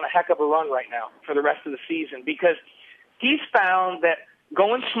they're going on a heck of a run right now for the rest of the season, because he's found that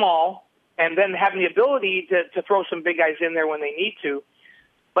going small and then having the ability to throw some big guys in there when they need to,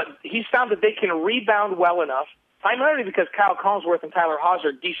 but he's found that they can rebound well enough, primarily because Kyle Collinsworth and Tyler Haws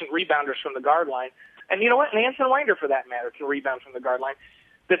are decent rebounders from the guard line. And you know what? Nansen Winder, for that matter, can rebound from the guard line.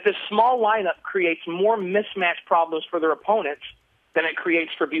 That this small lineup creates more mismatch problems for their opponents than it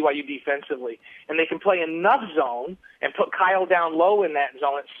creates for BYU defensively. And they can play enough zone and put Kyle down low in that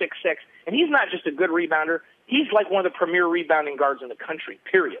zone at 6'6". And he's not just a good rebounder. He's like one of the premier rebounding guards in the country,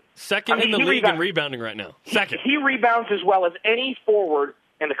 period. Second in the league in rebounding right now. Second. He rebounds as well as any forward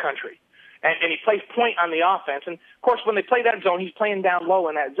in the country. And he plays point on the offense. And, of course, when they play that zone, he's playing down low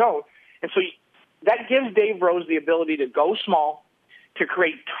in that zone. And so that gives Dave Rose the ability to go small, to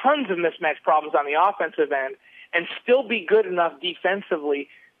create tons of mismatch problems on the offensive end, and still be good enough defensively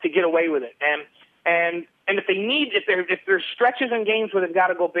to get away with it. And if they need, if there's stretches in games where they've got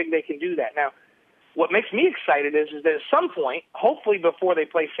to go big, they can do that. Now, what makes me excited is that at some point, hopefully before they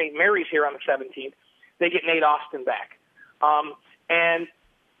play St. Mary's here on the 17th, they get Nate Austin back.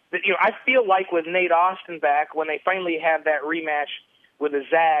 I feel like with Nate Austin back, when they finally have that rematch with the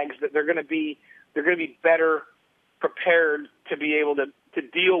Zags, that they're going to be better prepared to be able to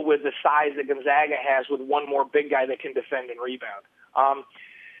deal with the size that Gonzaga has with one more big guy that can defend and rebound.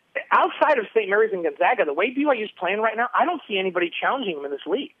 Outside of St. Mary's and Gonzaga, the way BYU's playing right now, I don't see anybody challenging them in this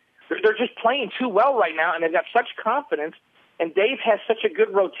league. They're just playing too well right now, and they've got such confidence, and Dave has such a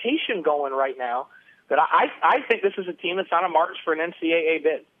good rotation going right now that I think this is a team that's on a march for an NCAA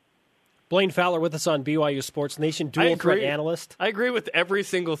bid. Blaine Fowler with us on BYU Sports Nation, dual threat analyst. I agree with every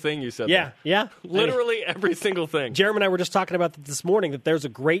single thing you said. Yeah. Literally every single thing. Jeremy and I were just talking about this morning that there's a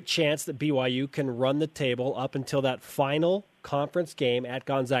great chance that BYU can run the table up until that final conference game at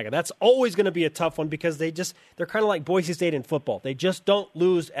Gonzaga. That's always going to be a tough one because they're kind of like Boise State in football. They just don't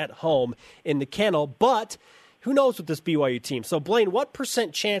lose at home in the kennel, but who knows with this BYU team. So, Blaine, what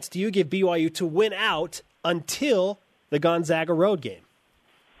 % chance do you give BYU to win out until the Gonzaga road game?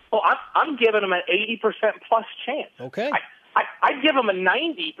 Well, I'm giving them an 80% plus chance. Okay. I'd give them a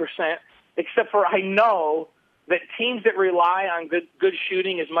 90%, except for I know that teams that rely on good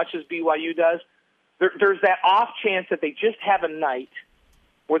shooting as much as BYU does, there's that off chance that they just have a night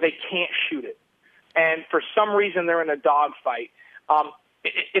where they can't shoot it. And for some reason, they're in a dogfight.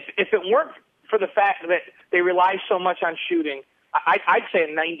 If it weren't for the fact that they rely so much on shooting, I'd say a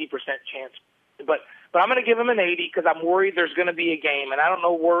 90% chance. But I'm going to give them an 80 because I'm worried there's going to be a game, and I don't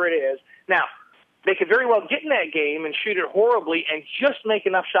know where it is. Now, they could very well get in that game and shoot it horribly and just make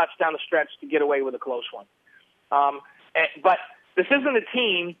enough shots down the stretch to get away with a close one. But this isn't a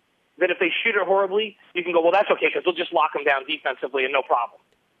team that if they shoot it horribly, you can go, well, that's okay because they'll just lock them down defensively and no problem.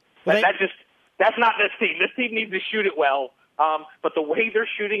 That's not this team. This team needs to shoot it well. But the way they're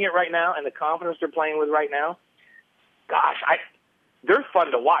shooting it right now and the confidence they're playing with right now, gosh, they're fun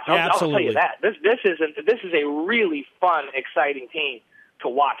to watch. Yeah, I'll tell you that. This is a really fun, exciting team to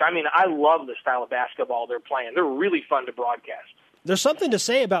watch. I mean, I love the style of basketball they're playing. They're really fun to broadcast. There's something to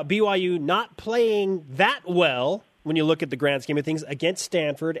say about BYU not playing that well when you look at the grand scheme of things against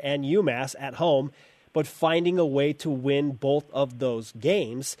Stanford and UMass at home, but finding a way to win both of those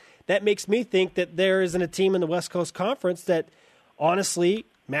games. That makes me think that there isn't a team in the West Coast Conference that honestly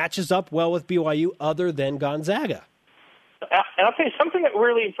matches up well with BYU other than Gonzaga. And I'll tell you something that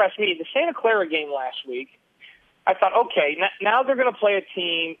really impressed me. The Santa Clara game last week, I thought, okay, now they're going to play a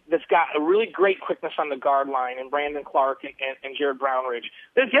team that's got a really great quickness on the guard line, and Brandon Clark and Jared Brownridge.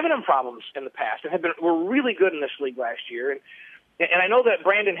 They've given them problems in the past and were really good in this league last year. And I know that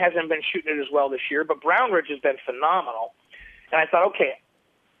Brandon hasn't been shooting it as well this year, but Brownridge has been phenomenal. And I thought, okay,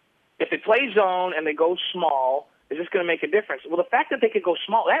 if they play zone and they go small, is this going to make a difference? Well, the fact that they could go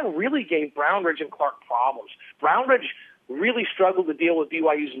small, that really gave Brownridge and Clark problems. Brownridge really struggled to deal with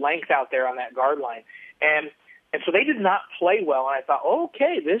BYU's length out there on that guard line. And so they did not play well. And I thought,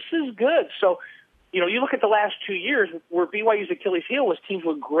 okay, this is good. So, you look at the last 2 years where BYU's Achilles heel was teams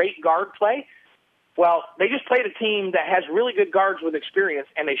with great guard play. Well, they just played a team that has really good guards with experience,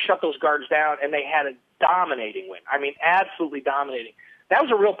 and they shut those guards down, and they had a dominating win. I mean, absolutely dominating. That was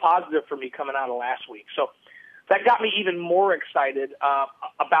a real positive for me coming out of last week. So that got me even more excited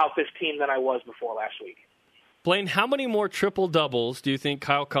about this team than I was before last week. Blaine, how many more triple-doubles do you think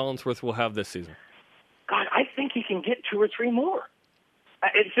Kyle Collinsworth will have this season? God, I think he can get 2 or 3 more.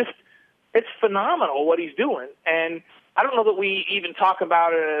 It's phenomenal what he's doing, and I don't know that we even talk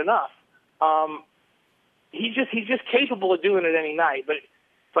about it enough. He's just capable of doing it any night, but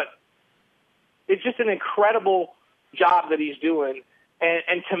it's just an incredible job that he's doing,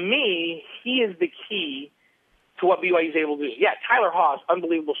 and to me, he is the key to what BYU is able to do. Yeah, Tyler Haws,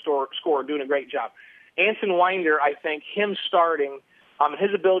 unbelievable scorer, doing a great job. Anson Winder, I think, him starting,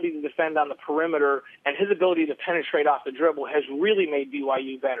 his ability to defend on the perimeter and his ability to penetrate off the dribble has really made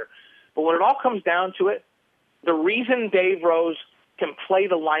BYU better. But when it all comes down to it, the reason Dave Rose can play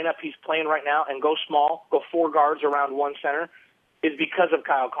the lineup he's playing right now and go small, go 4 guards around 1 center, is because of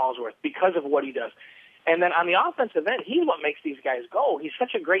Kyle Collinsworth, because of what he does. And then on the offensive end, he's what makes these guys go. He's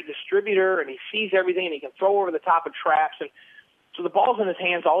such a great distributor, and he sees everything, and he can throw over the top of traps. And so the ball's in his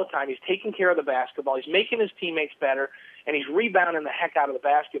hands all the time. He's taking care of the basketball. He's making his teammates better, and he's rebounding the heck out of the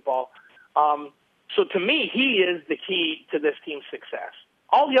basketball. So to me, he is the key to this team's success.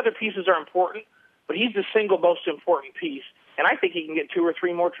 All the other pieces are important, but he's the single most important piece, and I think he can get 2 or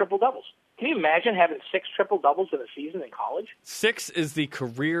 3 more triple-doubles. Can you imagine having 6 triple-doubles in a season in college? 6 is the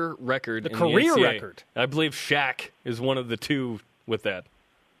career record. The career record. I believe Shaq is one of the 2 with that.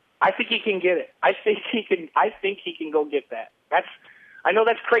 I think he can get it. I think he can go get that. I know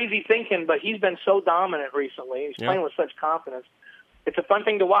that's crazy thinking, but he's been so dominant recently. He's playing with such confidence. It's a fun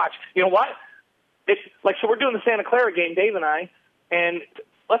thing to watch. You know what? It's like, so we're doing the Santa Clara game, Dave and I, and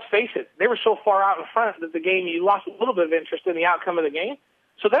let's face it, they were so far out in front that the game, you lost a little bit of interest in the outcome of the game.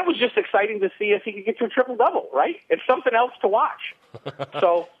 So that was just exciting to see if he could get to a triple-double, right? It's something else to watch.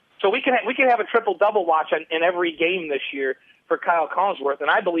 So we can have a triple-double watch in every game this year for Kyle Collinsworth, and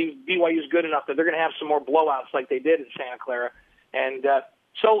I believe BYU is good enough that they're going to have some more blowouts like they did in Santa Clara. And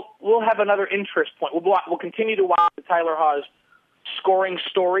so we'll have another interest point. We'll continue to watch the Tyler Haws scoring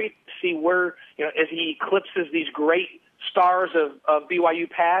story, see where, as he eclipses these great stars of BYU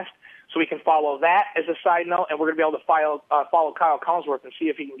past, so we can follow that as a side note, and we're going to be able to follow Kyle Collinsworth and see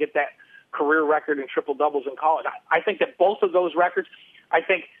if he can get that career record in triple-doubles in college. I think that both of those records, I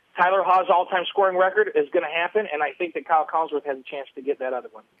think Tyler Haws' all-time scoring record is going to happen, and I think that Kyle Collinsworth has a chance to get that other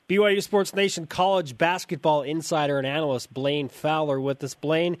one. BYU Sports Nation college basketball insider and analyst Blaine Fowler with us.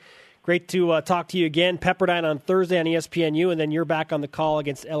 Blaine, great to talk to you again. Pepperdine on Thursday on ESPNU, and then you're back on the call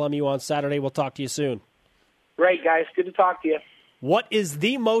against LMU on Saturday. We'll talk to you soon. Great, guys. Good to talk to you. What is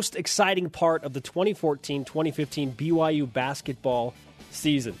the most exciting part of the 2014-2015 BYU basketball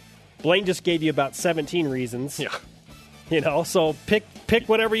season? Blaine just gave you about 17 reasons. Yeah. So pick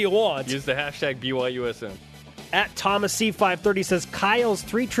whatever you want. Use the hashtag BYUSN. At Thomas C530 says, Kyle's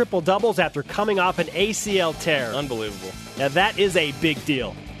 3 triple-doubles after coming off an ACL tear. Unbelievable. Now that is a big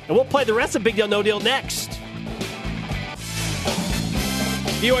deal. And we'll play the rest of Big Deal, No Deal next.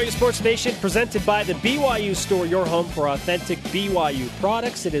 BYU Sports Nation, presented by the BYU Store, your home for authentic BYU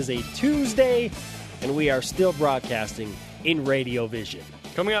products. It is a Tuesday, and we are still broadcasting in Radio Vision.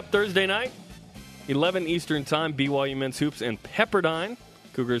 Coming up Thursday night, 11 Eastern Time, BYU Men's Hoops and Pepperdine.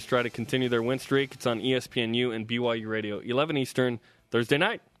 Cougars try to continue their win streak. It's on ESPNU and BYU Radio, 11 Eastern, Thursday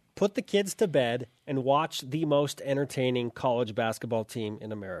night. Put the kids to bed and watch the most entertaining college basketball team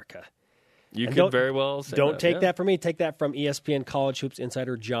in America. You could very well say Don't take that from me. Take that from ESPN College Hoops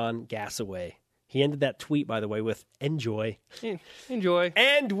insider John Gassaway. He ended that tweet, by the way, with enjoy. Enjoy.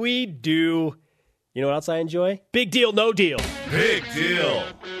 And we do. You know what else I enjoy? Big Deal, No Deal. Big deal.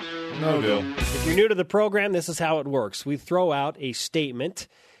 No deal. If you're new to the program, this is how it works. We throw out a statement,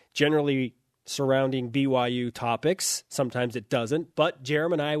 generally surrounding BYU topics. Sometimes it doesn't. But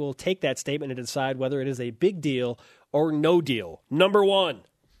Jerem and I will take that statement and decide whether it is a big deal or no deal. Number 1.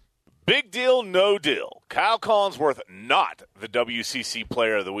 Big deal, no deal. Kyle Collinsworth, not the WCC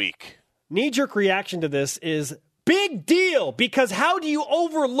Player of the Week. Knee-jerk reaction to this is big deal, because how do you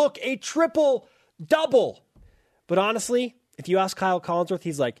overlook a triple-double? But honestly, if you ask Kyle Collinsworth,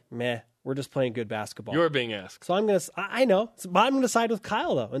 he's like, meh, we're just playing good basketball. You're being asked. So I know, but I'm going to side with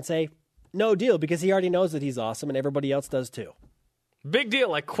Kyle, though, and say no deal, because he already knows that he's awesome, and everybody else does too. Big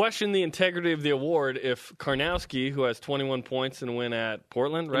deal. I question the integrity of the award if Karnowski, who has 21 points and win at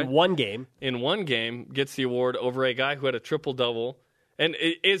Portland, right? In one game, gets the award over a guy who had a triple-double. And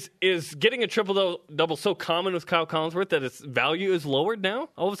is getting a triple-double so common with Kyle Collinsworth that its value is lowered now,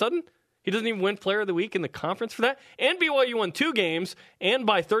 all of a sudden? He doesn't even win Player of the Week in the conference for that? And BYU won 2 games and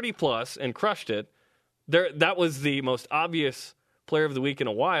by 30-plus and crushed it. That was the most obvious player of the week in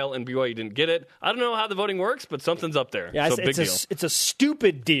a while, and BYU didn't get it. I don't know how the voting works, but something's up there. Yeah, so big deal. It's a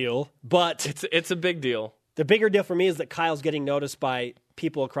stupid deal, but it's a big deal. The bigger deal for me is that Kyle's getting noticed by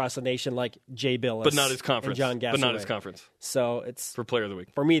people across the nation like Jay Billis, but not his conference. And John Gassaway. But not his conference. So it's for player of the week.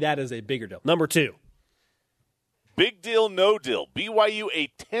 For me, that is a bigger deal. Number 2. Big deal, no deal. BYU a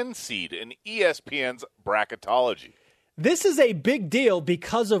 10 seed in ESPN's bracketology. This is a big deal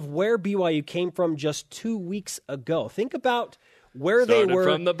because of where BYU came from just 2 weeks ago. Think about where Started they were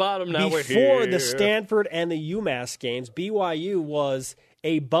from the bottom. Now we're before here. the Stanford and the UMass games. BYU was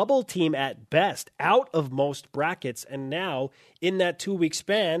a bubble team at best, out of most brackets, and now in that 2-week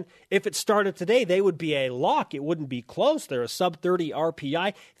span, if it started today, they would be a lock. It wouldn't be close. They're a sub-30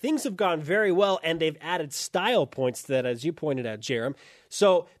 RPI. Things have gone very well, and they've added style points to that, as you pointed out, Jerem.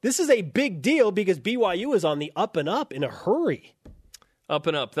 So this is a big deal because BYU is on the up and up in a hurry. Up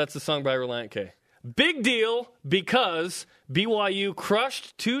and Up. That's the song by Reliant K. Big deal because BYU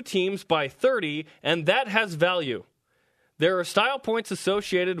crushed 2 teams by 30, and that has value. There are style points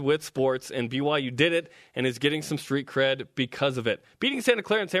associated with sports, and BYU did it and is getting some street cred because of it. Beating Santa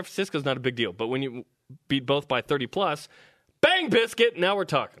Clara and San Francisco is not a big deal, but when you beat both by 30+, bang biscuit, now we're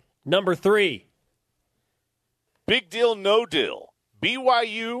talking. Number 3. Big deal, no deal.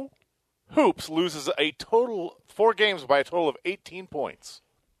 BYU Hoops loses 4 games by a total of 18 points.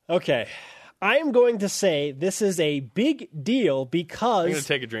 Okay. I am going to say this is a big deal because I'm going to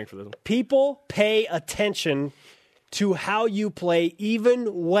take a drink for this one. People pay attention to how you play even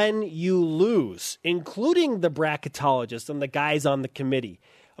when you lose, including the bracketologists and the guys on the committee.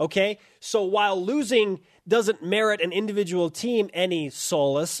 Okay? So while losing doesn't merit an individual team any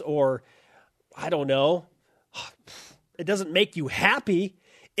solace or, I don't know, it doesn't make you happy,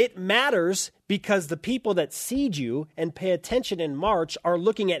 it matters because the people that seed you and pay attention in March are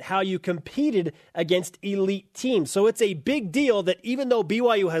looking at how you competed against elite teams. So it's a big deal that even though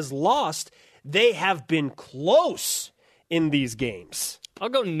BYU has lost, they have been close in these games. I'll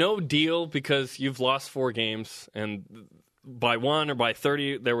go no deal because you've lost 4 games, and by 1 or by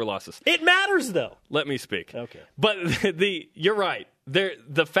 30, there were losses. It matters, though. Let me speak. Okay. But you're right.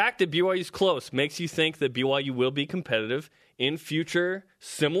 The fact that BYU's close makes you think that BYU will be competitive in future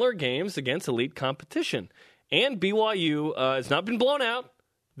similar games against elite competition. And BYU has not been blown out.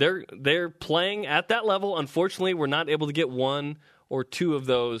 They're playing at that level. Unfortunately, we're not able to get 1 or 2 of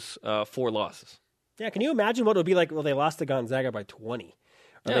those 4 losses. Yeah, can you imagine what it would be like? Well, they lost to Gonzaga by 20.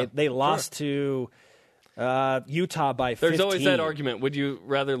 Or they lost to Utah by 15. There's always that argument. Would you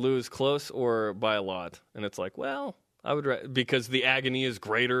rather lose close or by a lot? And it's like, well, I would because the agony is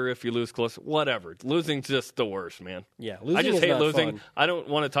greater if you lose close. Whatever. Losing's just the worst, man. Yeah, losing I just is hate not losing. fun. I don't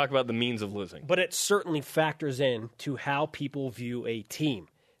want to talk about the means of losing. But it certainly factors in to how people view a team.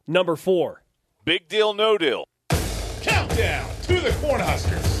 Number 4. Big deal, no deal. Countdown to the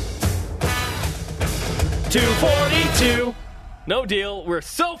Cornhuskers. 242. No deal. We're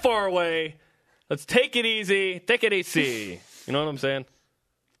so far away. Let's take it easy. Take it easy. You know what I'm saying?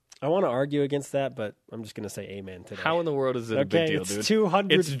 I want to argue against that, but I'm just going to say amen today. How in the world is it a big deal, it's dude?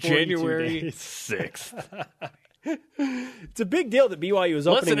 242 It's January days. 6th. It's a big deal that BYU is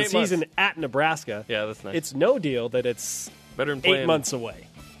Less opening than the 8 season months. at Nebraska. Yeah, that's nice. It's no deal that it's Better than 8 playing months away.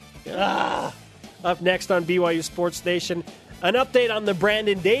 Up next on BYU Sports Nation, an update on the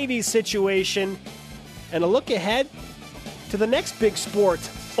Brandon Davies situation and a look ahead to the next big sport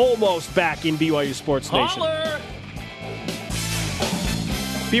almost back in BYU Sports Nation. Holler!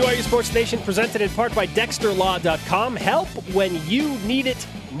 BYU Sports Nation presented in part by DexterLaw.com. Help when you need it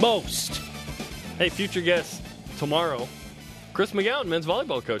most. Hey, future guest tomorrow, Chris McGowan, men's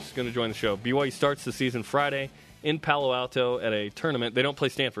volleyball coach, is going to join the show. BYU starts the season Friday in Palo Alto at a tournament. They don't play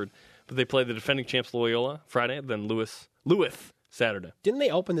Stanford, but they play the defending champs Loyola Friday, then Lewis Saturday. Didn't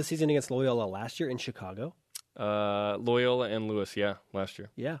they open the season against Loyola last year in Chicago? Loyola and Lewis, last year.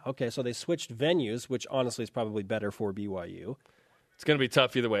 Yeah, okay, so they switched venues, which honestly is probably better for BYU. It's going to be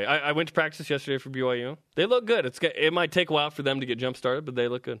tough either way. I went to practice yesterday for BYU. They look good. It might take a while for them to get jump-started, but they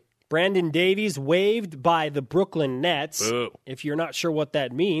look good. Brandon Davies waived by the Brooklyn Nets. Boo. If you're not sure what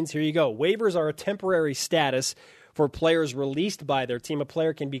that means, here you go. Waivers are a temporary status for players released by their team. A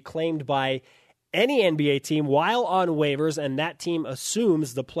player can be claimed by any NBA team while on waivers, and that team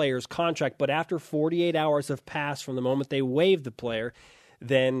assumes the player's contract. But after 48 hours have passed from the moment they waive the player,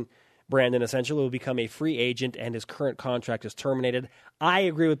 then Brandon essentially will become a free agent and his current contract is terminated. I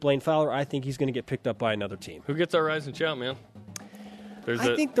agree with Blaine Fowler. I think he's going to get picked up by another team. Who gets our rise and shout, man?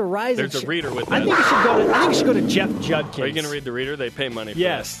 I think there's a reader with that. I think it should go to Jeff Judkins. Are you going to read the reader? They pay money for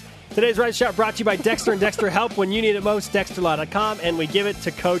Yes. that. Today's Right Shot brought to you by Dexter and Dexter Help when you need it most, DexterLaw.com, and we give it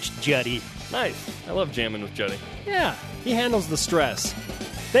to Coach Juddy. Nice. I love jamming with Juddy. Yeah, he handles the stress.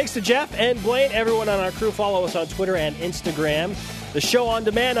 Thanks to Jeff and Blaine, everyone on our crew. Follow us on Twitter and Instagram. The show on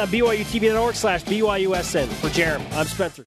demand on BYUTV.org/BYUSN. For Jerem, I'm Spencer.